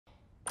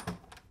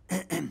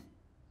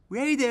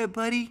Hey there,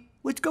 buddy.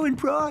 What's going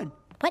on?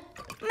 What?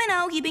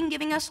 Minnow, you've been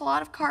giving us a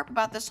lot of carp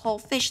about this whole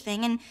fish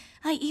thing, and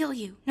I eel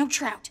you, no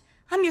trout.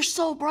 I'm your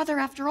soul brother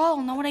after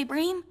all, know what I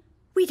bream?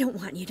 We don't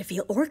want you to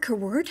feel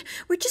orca-word.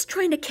 We're just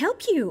trying to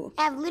help you.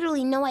 I have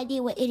literally no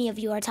idea what any of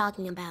you are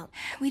talking about.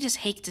 We just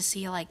hate to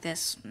see you like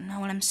this. Know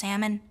what I'm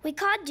salmon? We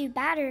could do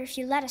better if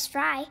you let us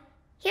try.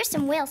 Here's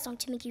some whale song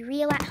to make you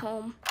reel at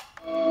home.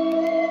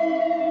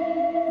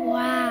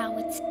 Wow,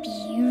 it's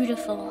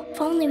beautiful. If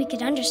only we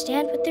could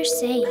understand what they're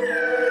saying.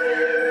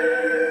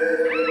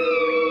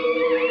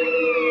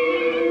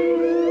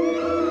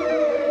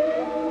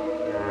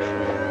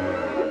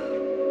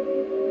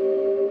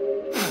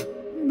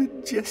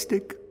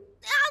 Majestic.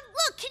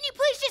 Look, can you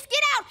please just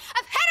get out?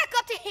 I've had it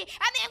up to here.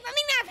 I've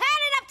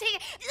had it up to here.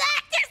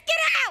 Just get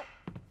out!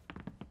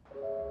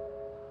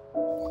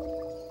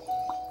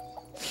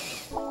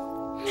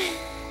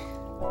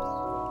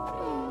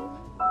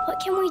 What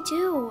can we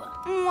do?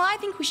 Well, I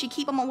think we should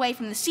keep them away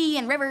from the sea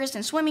and rivers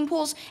and swimming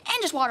pools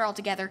and just water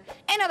altogether.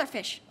 And other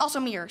fish, also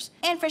mirrors,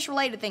 and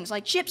fish-related things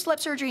like ship slip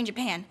surgery in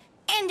Japan.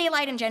 And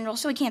daylight in general,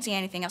 so he can't see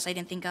anything else I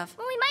didn't think of.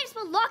 Well, we might as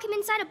well lock him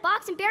inside a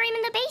box and bury him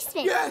in the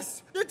basement.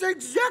 Yes, that's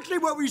exactly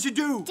what we should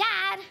do.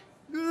 Dad!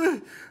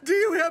 Do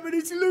you have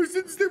any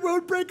solutions that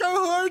won't break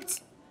our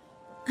hearts?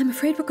 I'm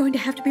afraid we're going to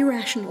have to be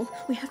rational.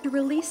 We have to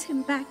release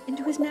him back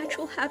into his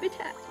natural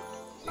habitat.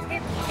 Hip,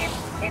 hip,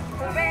 hip,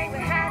 hooray, we're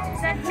having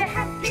such a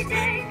happy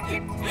day.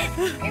 Hip, hip,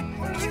 hip,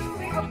 hooray,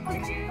 we hope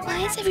that you... Why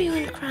is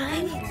everyone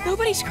crying?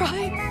 Nobody's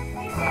crying.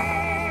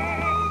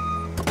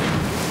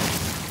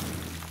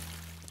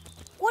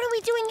 What are we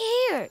doing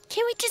here?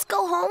 Can't we just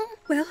go home?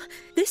 Well,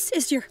 this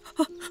is your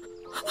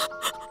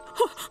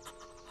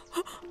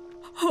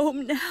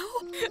home now.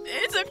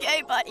 It's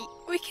okay, buddy.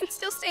 We can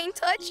still stay in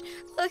touch.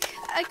 Look,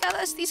 I got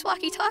us these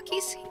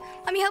walkie-talkies.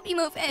 Let me help you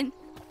move in.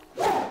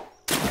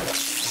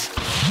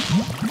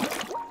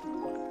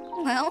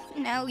 Well,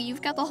 now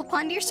you've got the whole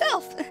pond to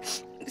yourself. Guys,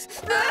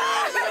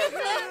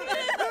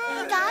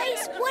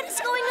 what is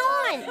going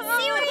on?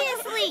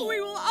 Seriously!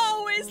 We will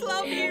always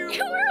love you.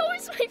 You were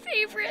always my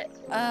favorite.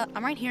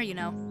 I'm right here, you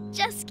know.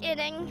 Just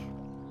kidding.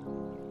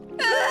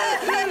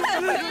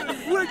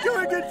 We're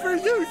doing it for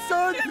you,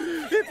 son.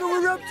 If it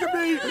were up to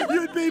me,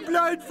 you'd be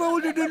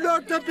blindfolded and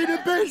locked up in a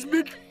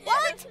basement.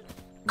 What?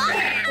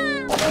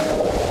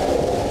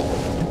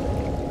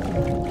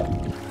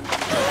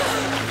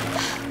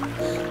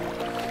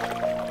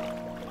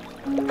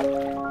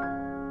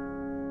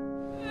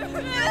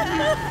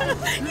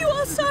 You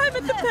all saw him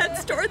at the pet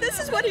store. This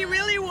is what he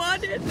really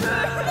wanted.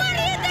 What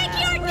do you think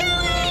you're doing?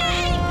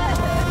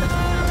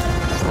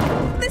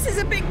 This is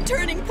a big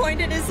turning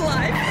point in his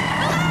life.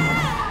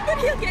 But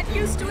he'll get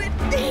used to it.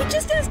 He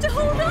just has to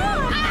hold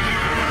on.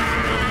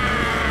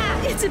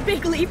 It's a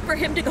big leap for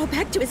him to go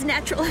back to his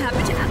natural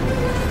habitat.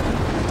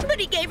 But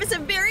he gave us a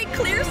very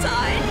clear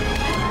sign.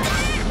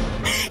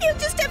 You'll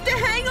just have to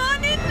hang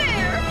on in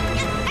there.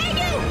 Hey,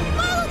 you!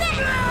 Follow that!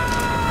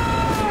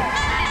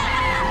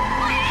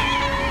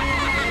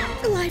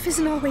 Life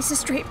isn't always a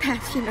straight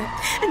path, you know.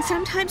 And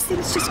sometimes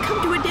things just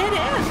come to a dead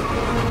end.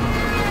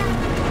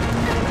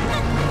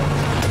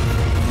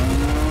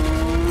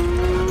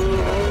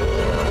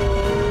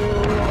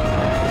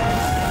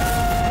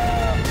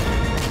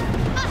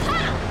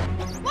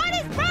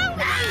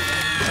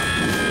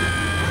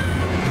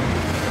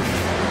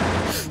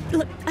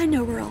 Look, I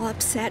know we're all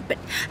upset, but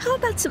how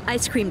about some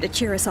ice cream to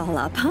cheer us all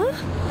up, huh?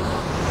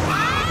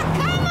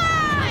 Come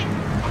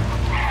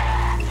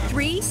on!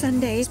 3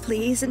 sundaes,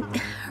 please. And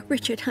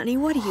Richard, honey,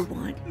 what do you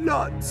want?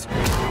 Lots.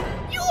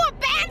 You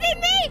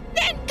abandoned me?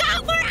 Then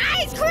go for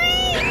ice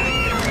cream!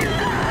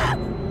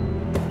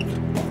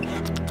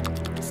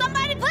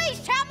 Somebody please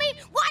tell me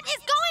what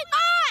is going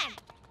on!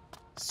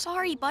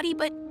 Sorry, buddy,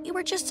 but you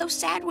were just so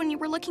sad when you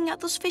were looking at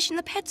those fish in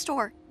the pet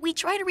store. We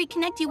tried to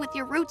reconnect you with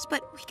your roots,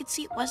 but we could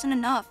see it wasn't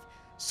enough.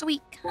 So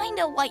we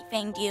kinda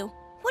white-fanged you.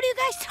 What are you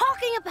guys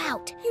talking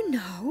about? You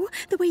know,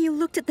 the way you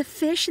looked at the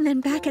fish and then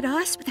back at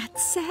us with that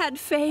sad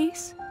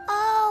face.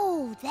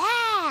 Oh,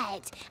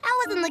 that.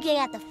 I wasn't looking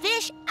at the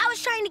fish. I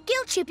was trying to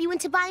guilt trip you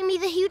into buying me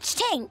the huge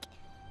tank.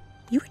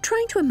 You were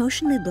trying to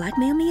emotionally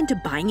blackmail me into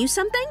buying you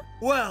something?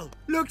 Well,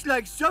 looks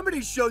like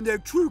somebody's shown their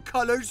true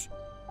colors.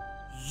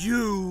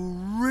 You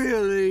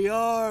really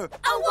are...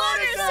 A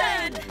water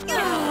sen!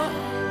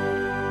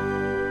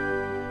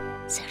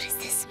 So does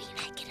this mean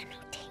I get a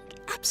new tank?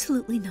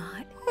 Absolutely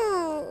not.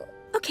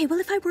 Okay, well,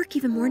 if I work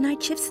even more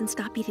night shifts and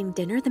stop eating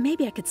dinner, then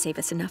maybe I could save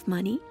us enough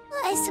money.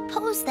 I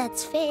suppose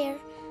that's fair.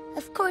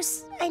 Of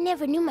course, I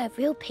never knew my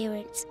real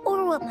parents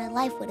or what my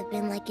life would have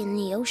been like in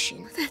the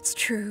ocean. That's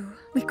true.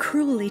 We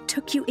cruelly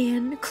took you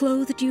in,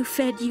 clothed you,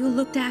 fed you,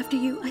 looked after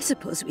you. I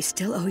suppose we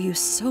still owe you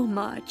so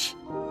much.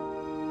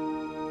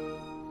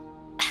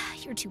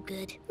 You're too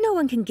good. No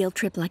one can guilt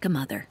trip like a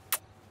mother.